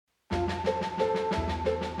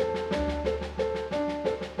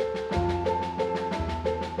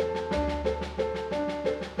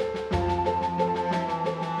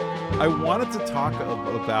I wanted to talk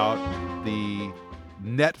about the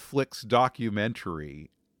Netflix documentary, You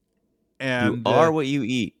and are what you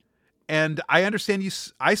eat. I understand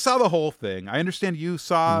I saw the whole thing. I understand you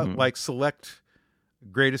saw Mhm. like select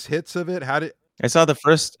greatest hits of it. How did? I saw the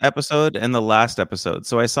first episode and the last episode.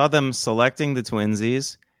 So I saw them selecting the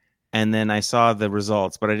twinsies, and then I saw the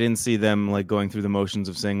results, but I didn't see them like going through the motions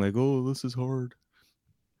of saying like, "Oh, this is hard."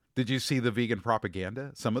 Did you see the vegan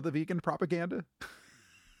propaganda? Some of the vegan propaganda?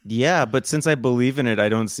 Yeah, but since I believe in it, I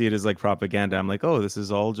don't see it as like propaganda. I'm like, "Oh, this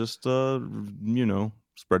is all just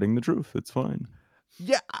spreading the truth. It's fine."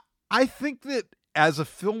 Yeah, I think that as a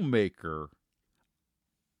filmmaker,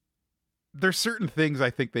 there's certain things I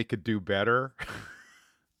think they could do better.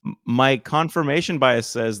 My confirmation bias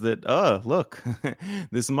says that, look,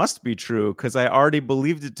 this must be true because I already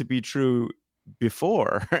believed it to be true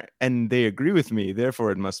before, and they agree with me. Therefore,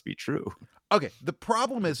 it must be true. Okay, the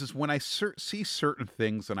problem is when I see certain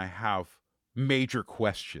things and I have major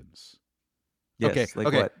questions. Okay, Yes, like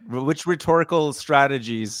okay, what? Which rhetorical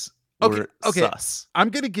strategies okay, were okay. sus? I'm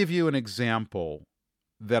going to give you an example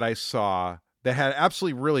that I saw that had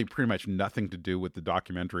absolutely really pretty much nothing to do with the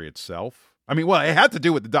documentary itself. I mean, well, it had to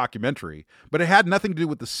do with the documentary, but it had nothing to do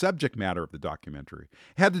with the subject matter of the documentary.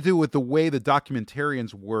 It had to do with the way the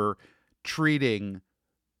documentarians were treating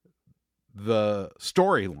the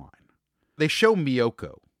storyline. They show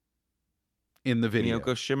Miyoko in the video.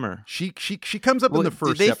 Miyoko Shimmer. She comes up in the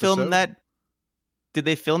first did they episode. film that? Did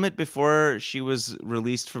they film it before she was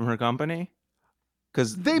released from her company?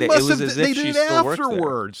 Because They it must was have. as They if did she it still worked there.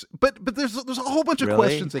 afterwards. But there's a whole bunch of Really?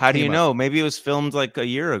 questions that How do came you up. know? Maybe it was filmed like a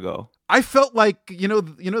year ago. I felt like you know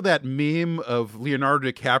that meme of Leonardo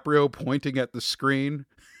DiCaprio pointing at the screen.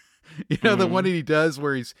 You know the one that he does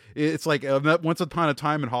where it's like Once Upon a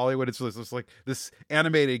Time in Hollywood. It's just like this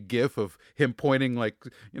animated GIF of him pointing like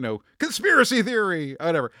conspiracy theory,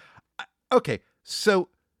 whatever. Okay, so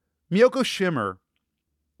Miyoko Shimmer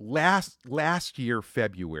last year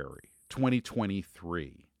February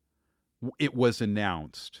 2023, it was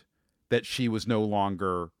announced that she was no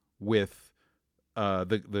longer with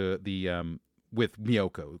with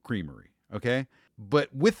Miyoko Creamery. Okay,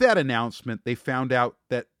 but with that announcement, they found out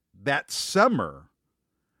that summer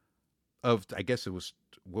of, I guess it was,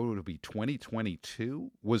 what would it be,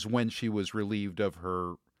 2022 was when she was relieved of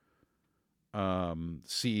her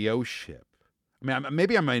CEO-ship. I mean,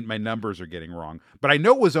 maybe my numbers are getting wrong, but I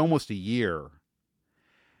know it was almost a year.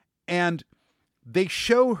 And they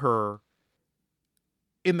show her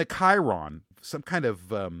in the Chiron, some kind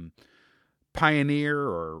of pioneer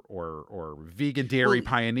or vegan dairy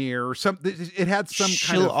pioneer or something. It had some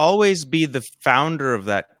She'll always be the founder of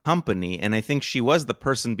that company, and I think she was the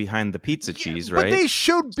person behind the pizza cheese, right? But they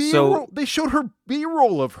showed B-roll. They showed her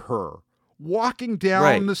B-roll of her walking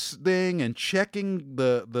down this thing and checking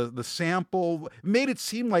the sample. Made it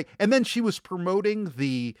seem like, and then she was promoting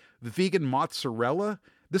the vegan mozzarella.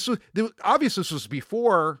 This was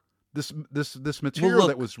before this material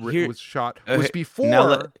that was shot was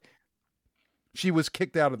before she was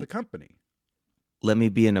kicked out of the company. Let me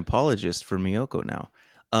be an apologist for Miyoko now.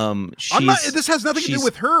 This has nothing to do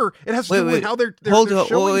with her. It has to do with how they're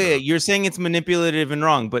showing her. You're saying it's manipulative and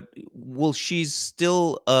wrong, but she's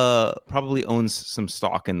still probably owns some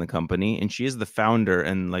stock in the company, and she is the founder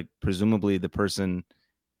and like presumably the person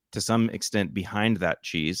to some extent behind that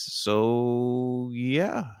cheese. So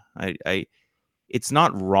yeah, I it's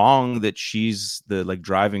not wrong that she's the like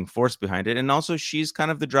driving force behind it. And also she's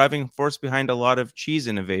kind of the driving force behind a lot of cheese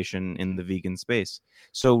innovation in the vegan space.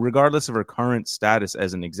 So regardless of her current status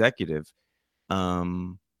as an executive,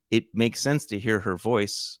 it makes sense to hear her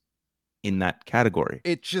voice in that category.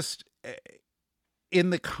 It just, in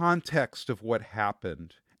the context of what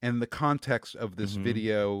happened and the context of this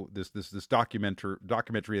video, this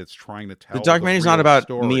documentary that's trying to tell the documentary is not about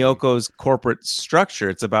story. Miyoko's corporate structure.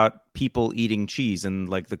 It's about people eating cheese and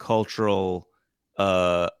like the cultural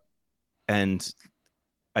and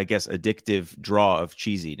I guess addictive draw of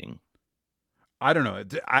cheese eating. I don't know.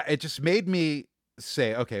 It just made me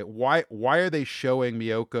say, okay, why are they showing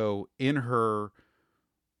Miyoko in her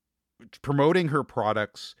promoting her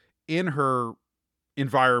products in her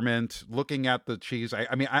environment, looking at the cheese?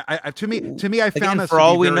 I mean, to me, I found this for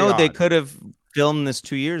all we know, odd. They could have filmed this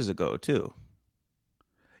 2 years ago too.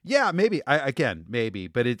 Yeah, maybe. Maybe,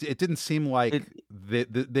 but it didn't seem like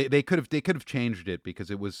they could have changed it because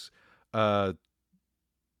it was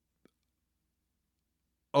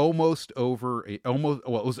almost over. It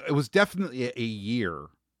was definitely a year,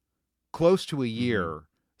 close to a year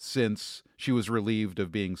since she was relieved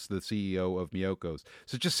of being the CEO of Miyoko's.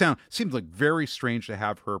 So it just seems like very strange to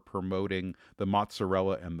have her promoting the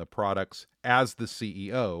mozzarella and the products as the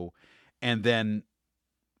CEO. and then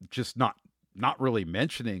just not really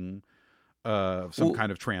mentioning some Well,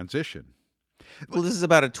 kind of transition. well, this is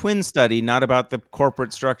about a twin study, not about the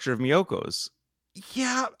corporate structure of Miyoko's.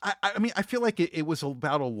 Yeah, I mean, I feel like it was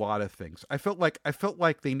about a lot of things. I felt like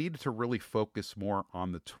they needed to really focus more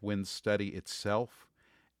on the twin study itself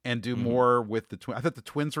and do Hmm. more with the twin. I thought the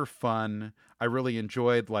twins were fun. I really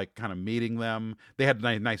enjoyed like kind of meeting them. They had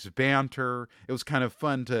nice banter. It was kind of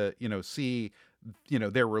fun to see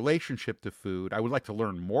their relationship to food. I would like to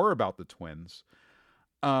learn more about the twins.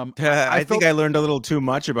 I I think felt. I learned a little too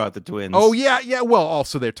much about the Oh twins. yeah, yeah. Well,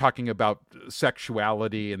 also they're talking about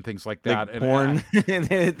sexuality and things like Like that, and porn.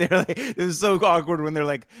 They're like, it was so awkward when they're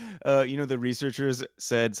like, the researchers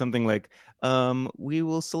said something like, we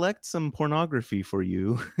will select some pornography for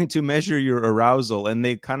you to measure your arousal. And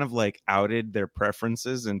they kind of like outed their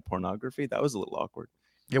preferences in pornography. That was a little awkward.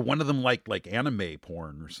 yeah, one of them like anime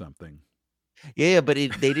porn or something. Yeah, but they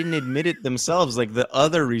didn't admit it themselves. Like the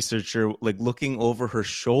other researcher, like looking over her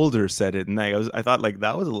shoulder, said it, and I thought like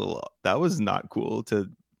that was not cool to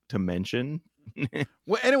mention.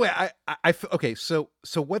 Well, anyway, okay. So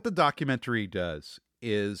what the documentary does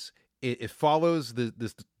is it follows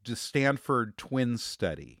the Stanford twin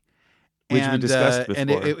study, Which we discussed and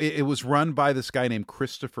before. it was run by this guy named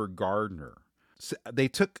Christopher Gardner. So they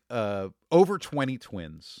took over 20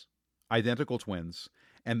 twins, identical twins,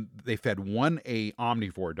 and they fed one a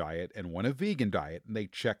omnivore diet and one a vegan diet, and they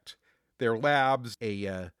checked their labs.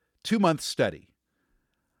 A 2-month study,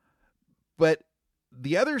 but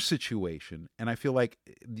the other situation, and I feel like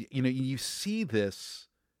you see this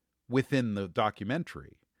within the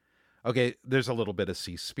documentary. Okay, there's a little bit of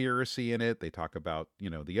seaspiracy in it. They talk about the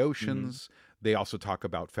Hmm. oceans. They also talk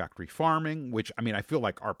about factory farming, which I mean I feel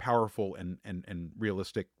like are powerful and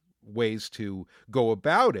realistic ways to go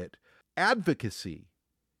about it. Advocacy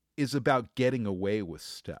is about getting away with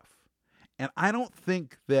stuff. And I don't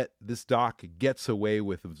think that this doc gets away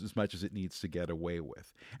with as much as it needs to get away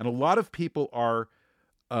with. And a lot of people are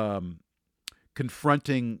um,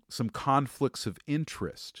 confronting some conflicts of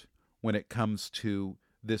interest when it comes to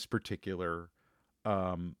this particular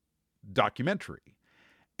um, documentary.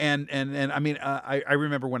 And I mean, I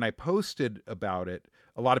remember when I posted about it,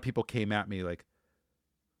 a lot of people came at me like,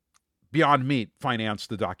 Beyond Meat financed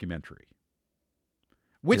the documentary,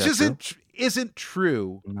 Is which that true? isn't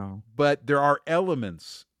true, No. but there are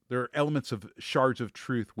elements of shards of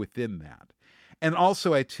truth within that. And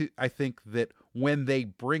also I think that when they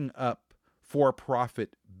bring up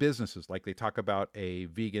for-profit businesses, like they talk about a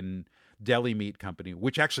vegan deli meat company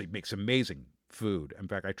which actually makes amazing food. In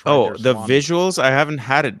fact, I tried Oh, their the salami. visuals, I haven't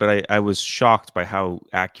had it, but I was shocked by how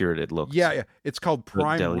accurate it Yeah, looked. yeah, it's called The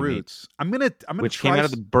Prime deli meat, Roots. I'm gonna which came try. out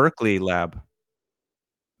of the Berkeley lab.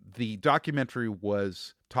 The documentary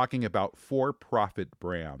was talking about for-profit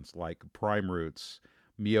brands like Prime Roots,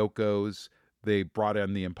 Miyoko's. They brought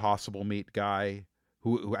in the Impossible Meat guy,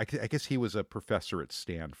 who I guess he was a professor at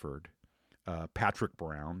Stanford, Patrick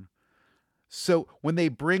Brown. So when they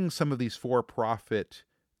bring some of these for-profit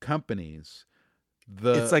companies, It's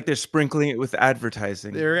the like they're sprinkling it with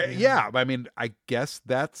advertising. they're Yeah. yeah, I mean, I guess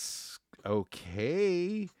that's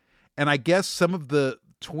okay. And I guess some of the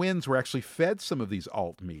twins were actually fed some of these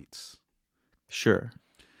alt meats. Sure.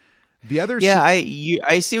 The other Yeah,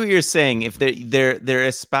 I see what you're saying. If they're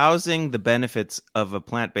espousing the benefits of a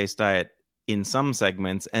plant-based diet in some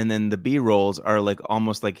segments, and then the B rolls are like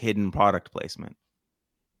almost like hidden product placement.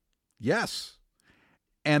 Yes.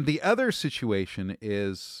 And the other situation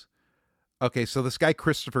is okay, so this guy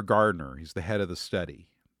Christopher Gardner, he's the head of the study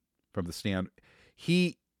from the Stan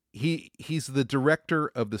he he's the director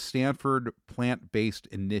of the Stanford Plant-Based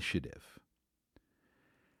Initiative.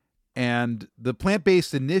 And the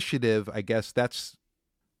Plant-Based Initiative, I guess that's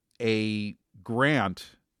a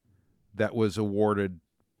grant that was awarded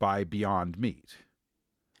by Beyond Meat.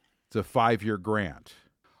 It's a 5-year grant.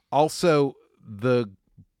 Also, the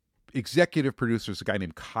executive producer is a guy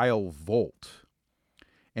named Kyle Volt,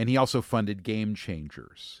 and he also funded Game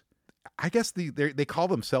Changers. I guess they call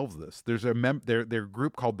themselves this. There's their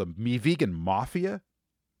group called the Me Vegan Mafia.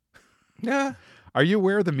 Yeah. Are you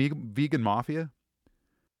aware of the Vegan Mafia?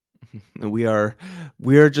 We are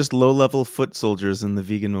just low-level foot soldiers in the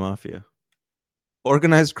vegan mafia.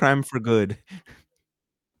 Organized crime for good.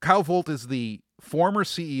 Kyle Volt is the former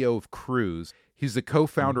CEO of Cruise. He's the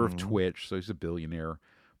co-founder of Hmm. Twitch, so he's a billionaire.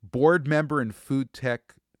 Board member in food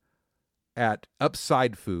tech at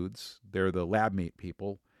Upside Foods. They're the lab meat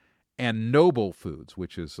people. And Noble Foods,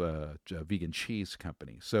 which is a vegan cheese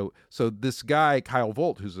company. So this guy Kyle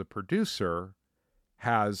Volt, who's a producer,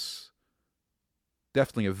 has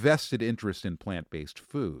definitely a vested interest in plant-based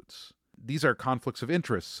foods. these are conflicts of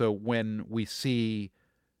interest. So when we see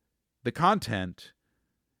the content,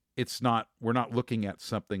 we're not looking at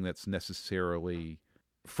something that's necessarily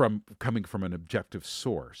coming from an objective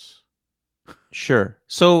source. Sure.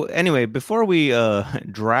 So anyway, before we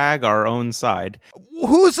drag our own side,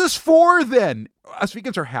 Who is this for then? Us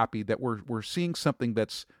vegans are happy that we're seeing something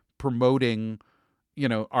that's promoting,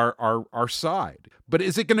 our side. But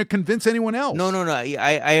is it going to convince anyone else? no.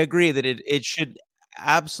 I agree that it should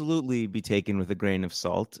absolutely be taken with a grain of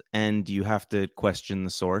salt, and you have to question the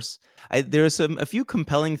source. There are a few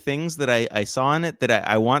compelling things that I saw in it that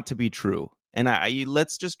I want to be true. And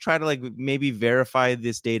let's just try to like maybe verify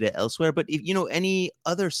this data elsewhere. But if any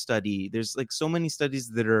other study, there's like so many studies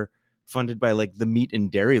that are funded by like the meat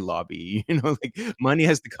and dairy lobby. Like money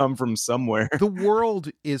has to come from somewhere. The world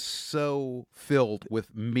is so filled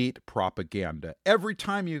with meat propaganda. Every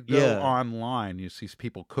time you go Yeah. online, you see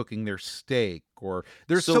people cooking their steak, or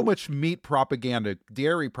there's so much meat propaganda,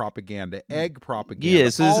 dairy propaganda, egg propaganda. Yeah,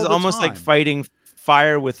 so this is almost like time. fighting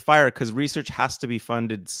fire with fire, because research has to be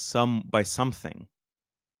funded by something.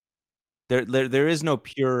 There is no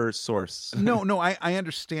pure source. No, I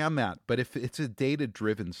understand that, but if it's a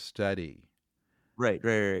data-driven study, Right.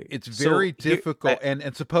 it's So very here, difficult.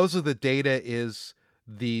 And supposedly the data is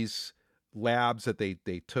these labs that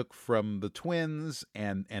they took from the twins,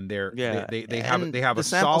 and yeah, they and have the a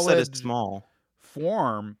sample set is solid small.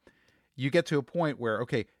 form. You get to a point where,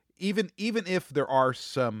 okay, even if there are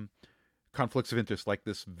some conflicts of interest, like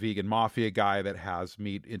this vegan mafia guy that has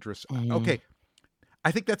meat interests, okay, I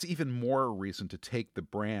think that's even more reason to take the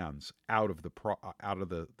brands out of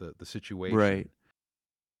the situation. Right.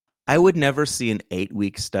 I would never see an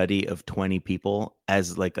 8-week study of 20 people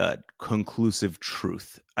as like a conclusive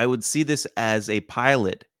truth. I would see this as a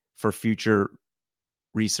pilot for future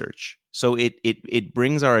research. So it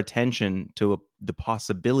brings our attention to the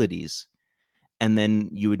possibilities, and then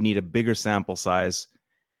you would need a bigger sample size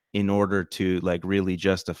in order to like really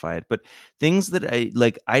justify it. But things that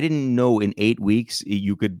I didn't know in 8 weeks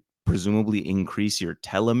you could presumably increase your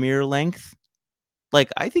telomere length. Like,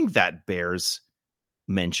 I think that bears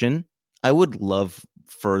mention. I would love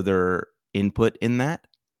further input in that,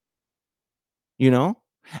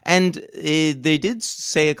 and they did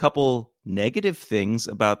say a couple negative things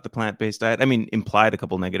about the plant-based diet. I mean, implied a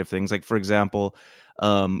couple negative things, like for example,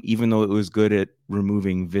 even though it was good at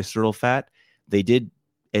removing visceral fat, they did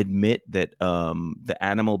admit that the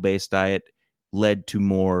animal-based diet led to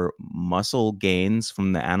more muscle gains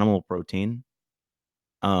from the animal protein.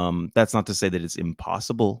 That's not to say that it's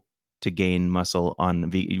impossible to gain muscle on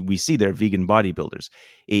we see they're vegan bodybuilders,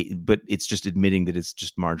 but it's just admitting that it's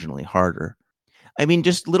just marginally harder. I mean,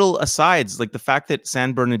 just little asides, like the fact that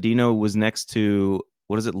San Bernardino was next to,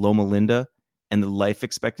 what is it, Loma Linda, and the life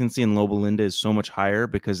expectancy in Loma Linda is so much higher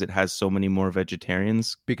because it has so many more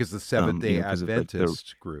vegetarians. Because the Seventh-day Because of like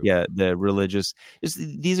Adventist group. Yeah, the religious.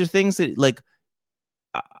 These are things that like,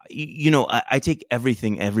 I take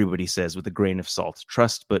everything everybody says with a grain of salt.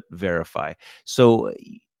 Trust but verify. So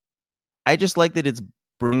I just like that it's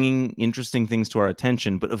bringing interesting things to our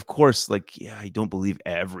attention. But of course, like, yeah, I don't believe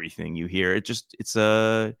everything you hear. It's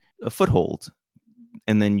a foothold,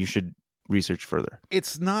 and then you should research further.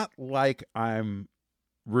 It's not like I'm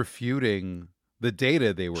refuting the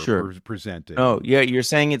data they were presenting. Oh, yeah, you're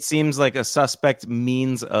saying it seems like a suspect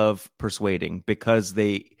means of persuading because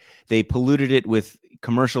they polluted it with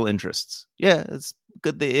commercial interests. Yeah, it's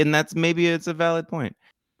good, and it's a valid point.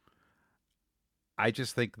 I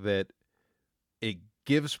just think that it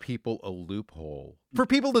gives people a loophole for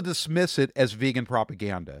people to dismiss it as vegan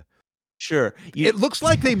propaganda. Sure. It looks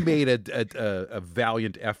like they made a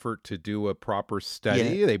valiant effort to do a proper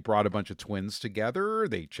study. Yeah. They brought a bunch of twins together.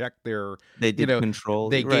 They checked they did control.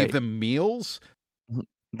 They gave them meals.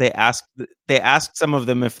 They asked some of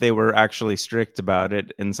them if they were actually strict about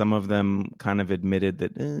it, and some of them kind of admitted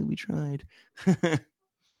that we tried.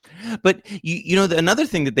 But another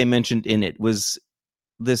thing that they mentioned in it was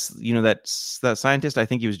this, that scientist, I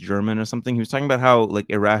think he was German or something. He was talking about how like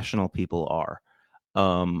irrational people are,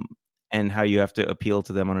 and how you have to appeal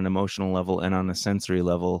to them on an emotional level and on a sensory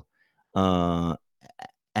level,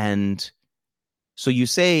 and so you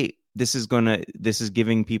say this is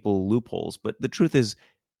giving people loopholes, but the truth is,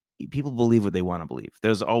 people believe what they want to believe.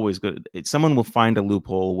 There's always someone will find a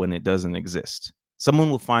loophole when it doesn't exist.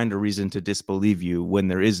 Someone will find a reason to disbelieve you when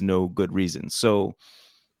there is no good reason. So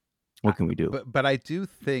what can we do? But I do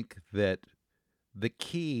think that the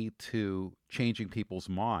key to changing people's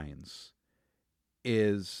minds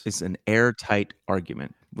is an airtight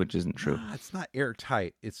argument, which isn't true. Nah, it's not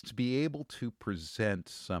airtight. It's to be able to present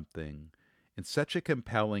something in such a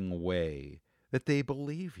compelling way that they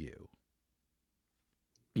believe you.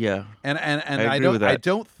 Yeah, I I agree with that.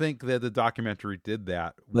 don't think that the documentary did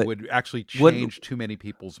that But would actually what? change too many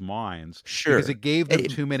people's minds because Sure. it gave them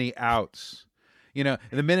too many outs. You know,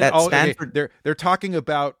 and the minute That oh okay, Stanford. they're talking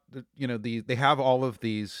about they have all of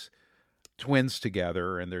these twins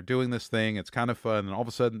together and they're doing this thing. It's kind of fun, and all of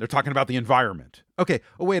a sudden they're talking about the environment. Okay,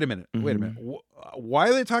 oh wait a minute, Mhm. Why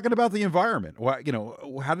are they talking about the environment? Why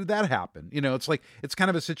how did that happen? It's like it's kind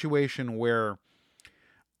of a situation where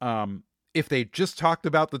if they just talked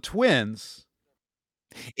about the twins.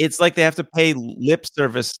 It's like they have to pay lip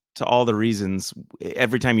service to all the reasons.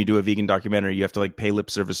 Every time you do a vegan documentary, you have to like pay lip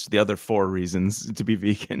service to the other 4 reasons to be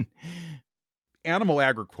vegan. Animal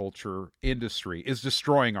agriculture industry is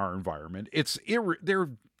destroying our environment.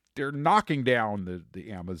 They're knocking down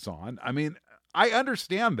the Amazon. I mean, I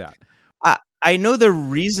understand that. I know the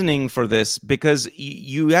reasoning for this because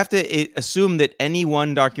you have to assume that any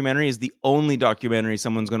one documentary is the only documentary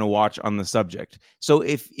someone's going to watch on the subject. So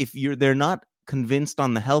if they're not convinced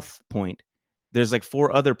on the health point, there's like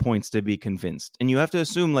 4 other points to be convinced, and you have to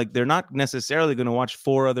assume like they're not necessarily going to watch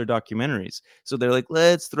 4 other documentaries. So they're like,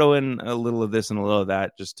 let's throw in a little of this and a little of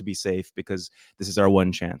that just to be safe because this is our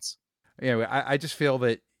one chance. Anyway, I just feel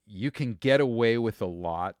that you can get away with a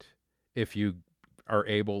lot if you are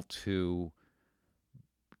able to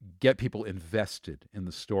get people invested in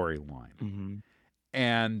the storyline. Mm-hmm.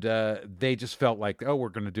 And they just felt like, oh, we're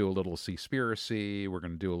going to do a little Seaspiracy, we're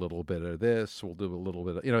going to do a little bit of this, we'll do a little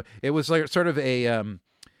bit of, it was like sort of a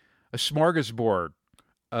smorgasbord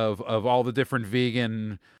of all the different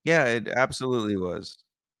vegan. Yeah, it absolutely was.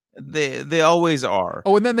 They always are.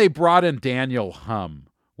 Oh, and then they brought in Daniel Hum,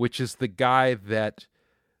 which is the guy that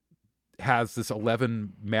has this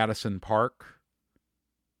 11 Madison Park.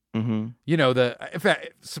 Mm-hmm. In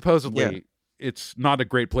fact, supposedly Yeah. it's not a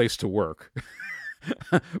great place to work.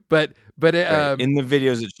 but Right. In the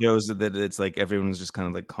videos, it shows that it's like everyone's just kind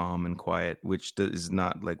of like calm and quiet, which is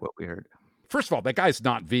not like what we heard. First of all, that guy's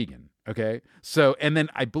not vegan. Okay. So, and then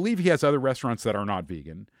I believe he has other restaurants that are not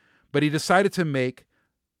vegan, but he decided to make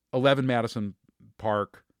 11 Madison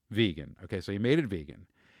Park vegan. Okay. So he made it vegan.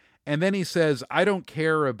 And then he says, I don't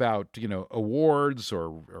care about, awards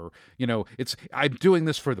or I'm doing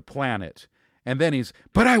this for the planet. And then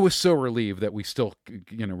but I was so relieved that we still,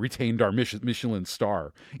 retained our Michelin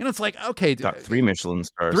star. And it's like, okay. Got 3 Michelin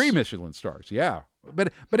stars. 3 Michelin stars. Yeah.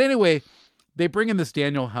 But anyway, they bring in this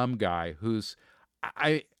Daniel Hum guy who's,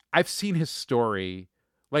 I've seen his story.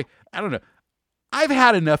 Like, I don't know. I've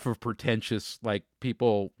had enough of pretentious, like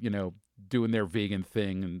people, doing their vegan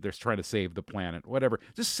thing and they're trying to save the planet, whatever.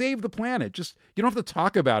 Just save the planet. Just, you don't have to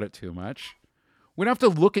talk about it too much. We don't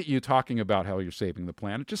have to look at you talking about how you're saving the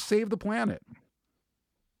planet. Just save the planet,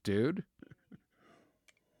 dude.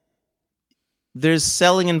 There's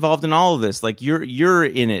selling involved in all of this. Like you're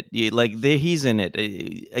in it. He's in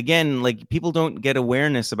it. Again, like people don't get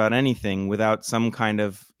awareness about anything without some kind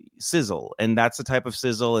of sizzle, and that's a type of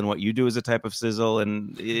sizzle, and what you do is a type of sizzle,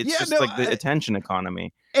 and it's the attention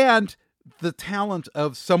economy. And the talent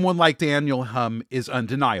of someone like Daniel Hum is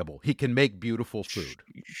undeniable. He can make beautiful food.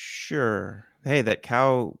 Sure. Hey, that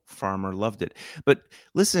cow farmer loved it. But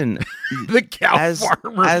listen, the cow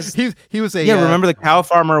farmer. He was a remember the cow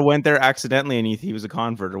farmer went there accidentally and he was a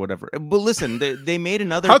convert or whatever. But listen, they made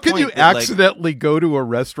another. How can you accidentally go to a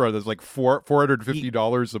restaurant that's like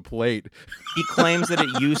 $450 a plate? He claims that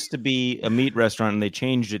it used to be a meat restaurant and they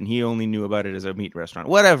changed it, and he only knew about it as a meat restaurant.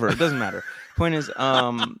 Whatever, it doesn't matter. Point is,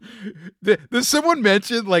 does someone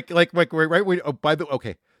mention right? Oh, by the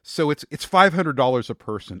okay. So it's $500 a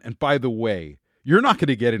person, and by the way, you're not going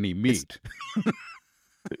to get any meat.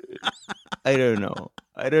 I don't know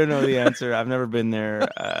the answer. I've never been there.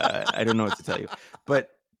 I don't know what to tell you. But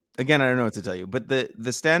again, I don't know what to tell you. But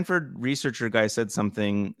the Stanford researcher guy said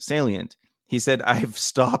something salient. He said, I've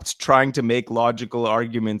stopped trying to make logical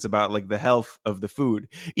arguments about like the health of the food,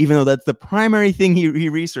 even though that's the primary thing he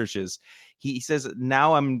researches. He says,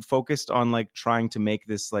 now I'm focused on like trying to make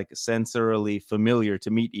this like sensorily familiar to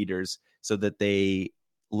meat eaters so that they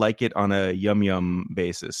like it on a yum yum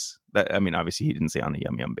basis. That, I mean, obviously he didn't say on a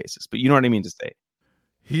yum yum basis, but you know what I mean to say.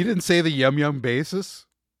 He didn't say the yum yum basis?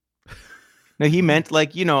 No, he meant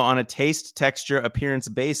like, on a taste, texture, appearance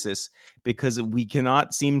basis, because we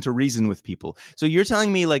cannot seem to reason with people. So you're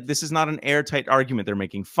telling me like this is not an airtight argument they're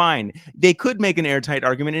making. Fine. They could make an airtight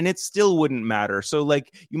argument and it still wouldn't matter. So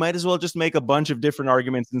like you might as well just make a bunch of different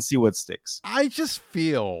arguments and see what sticks. I just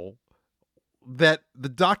feel that the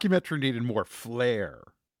documentary needed more flair.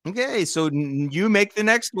 Okay, so you make the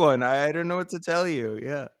next one. I don't know what to tell you.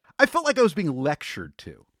 Yeah. I felt like I was being lectured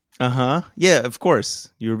to. Uh-huh. Yeah, of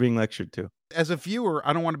course. You were being lectured to. As a viewer,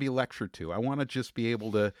 I don't want to be lectured to. I want to just be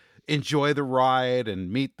able to enjoy the ride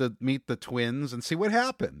and meet the twins and see what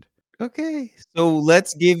happened. Okay, so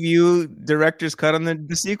let's give you director's cut on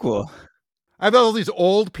the sequel. I have all these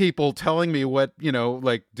old people telling me what,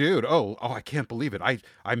 like, dude, I can't believe it.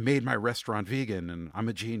 I made my restaurant vegan and I'm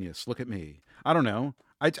a genius. Look at me. I don't know.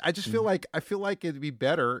 I just feel like it'd be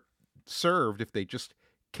better served if they just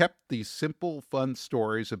kept these simple, fun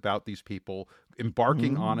stories about these people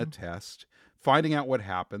embarking on a test, finding out what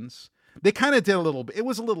happens. They kind of did a little bit. It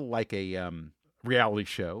was a little like a reality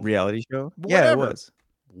show. Reality show? Whatever. Yeah, it was.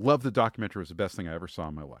 Love the documentary. It was the best thing I ever saw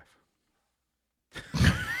in my life.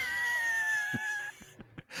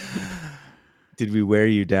 Did we wear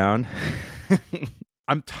you down?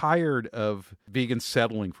 I'm tired of vegans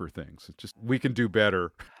settling for things. It's just, we can do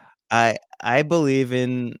better. I believe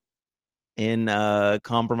in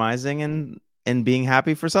compromising and being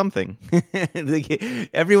happy for something. Like,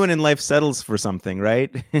 everyone in life settles for something,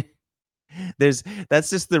 right? That's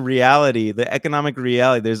just the reality, the economic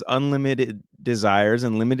reality. There's unlimited desires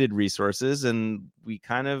and limited resources, and we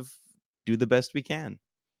kind of do the best we can.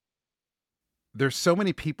 There's so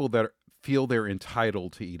many people that feel they're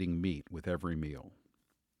entitled to eating meat with every meal.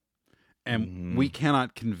 And we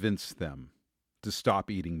cannot convince them to stop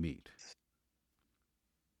eating meat.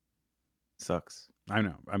 Sucks. I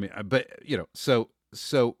know. I mean, but,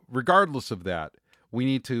 so regardless of that, we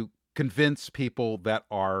need to convince people that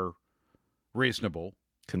are reasonable.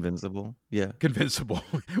 Convincible. Yeah. Convincible.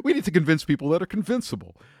 We need to convince people that are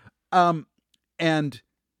convincible. And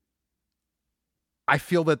I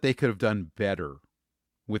feel that they could have done better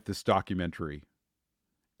with this documentary,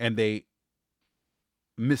 and they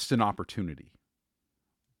missed an opportunity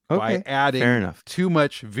by adding too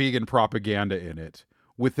much vegan propaganda in it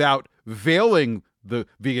without veiling the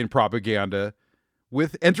vegan propaganda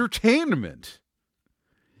with entertainment.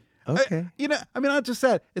 Okay. Not just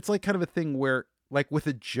that. It's like kind of a thing where, like with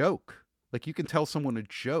a joke, like you can tell someone a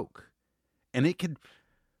joke and it can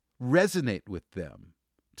resonate with them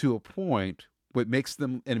to a point what makes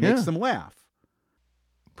them, and it makes them laugh.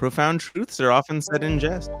 Profound truths are often said in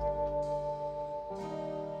jest.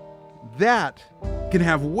 That can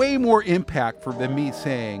have way more impact than me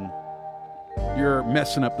saying, you're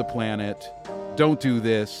messing up the planet, don't do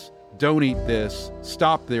this, don't eat this,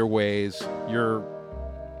 stop their ways, you're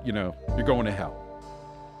going to hell.